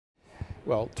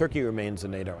Well, Turkey remains a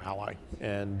NATO ally,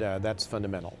 and that's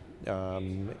fundamental.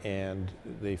 And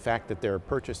the fact that they're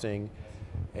purchasing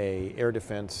a air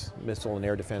defense, missile and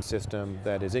air defense system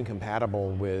that is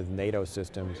incompatible with NATO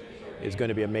systems is going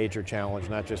to be a major challenge,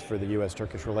 not just for the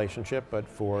U.S.-Turkish relationship, but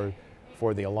for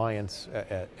the alliance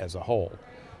as a whole.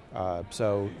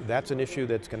 So that's an issue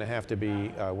that's going to have to be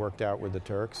worked out with the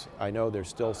Turks. I know there's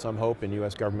still some hope in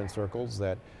U.S. government circles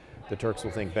that the Turks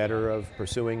will think better of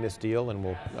pursuing this deal and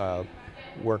will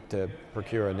work to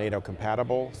procure a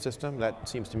NATO-compatible system. That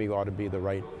seems to me ought to be the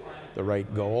right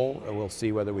goal. We'll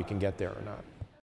see whether we can get there or not.